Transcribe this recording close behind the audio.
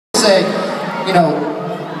say, you know,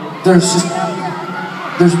 there's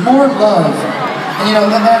more love, and you know,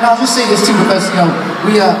 and I'll just say this too, because you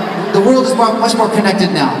know, the world is much more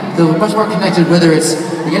connected now. Much more connected, whether it's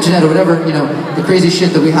the internet or whatever, you know, the crazy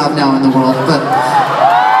shit that we have now in the world. But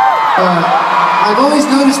I've always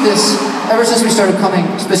noticed this ever since we started coming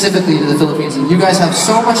specifically to the Philippines, and you guys have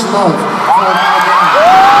so much love for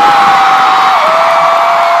Alabama.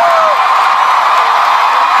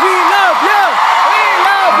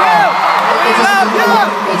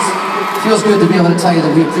 It feels good to be able to tell you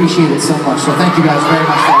that we appreciate it so much. So thank you guys very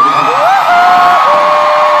much for everything.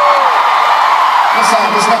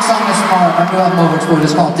 This next song is from our new album Overexposed.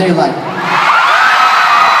 It's called Daylight.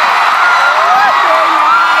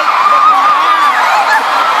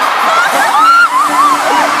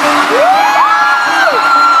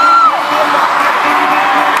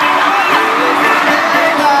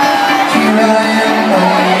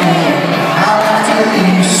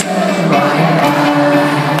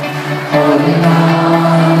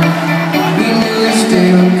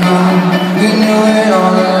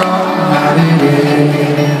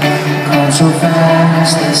 So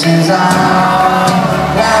fast, this is our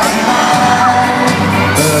last night,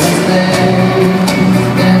 but it's late,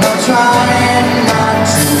 and I'm trying not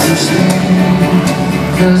to sleep,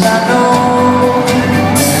 'cause I know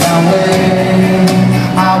when I wait,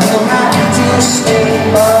 I will have to stay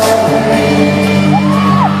away.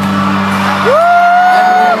 And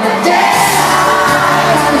when the daylight,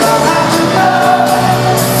 I'll have to go,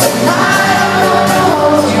 tonight I'm gonna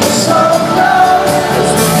hold you so close.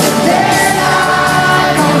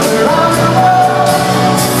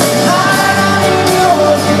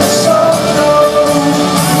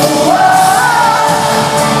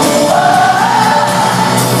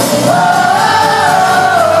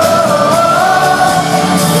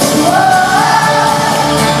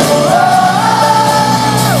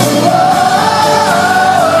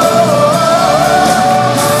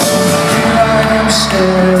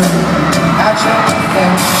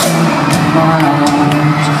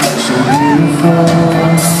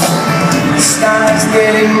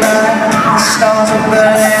 Getting back, the stars are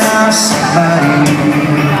burning.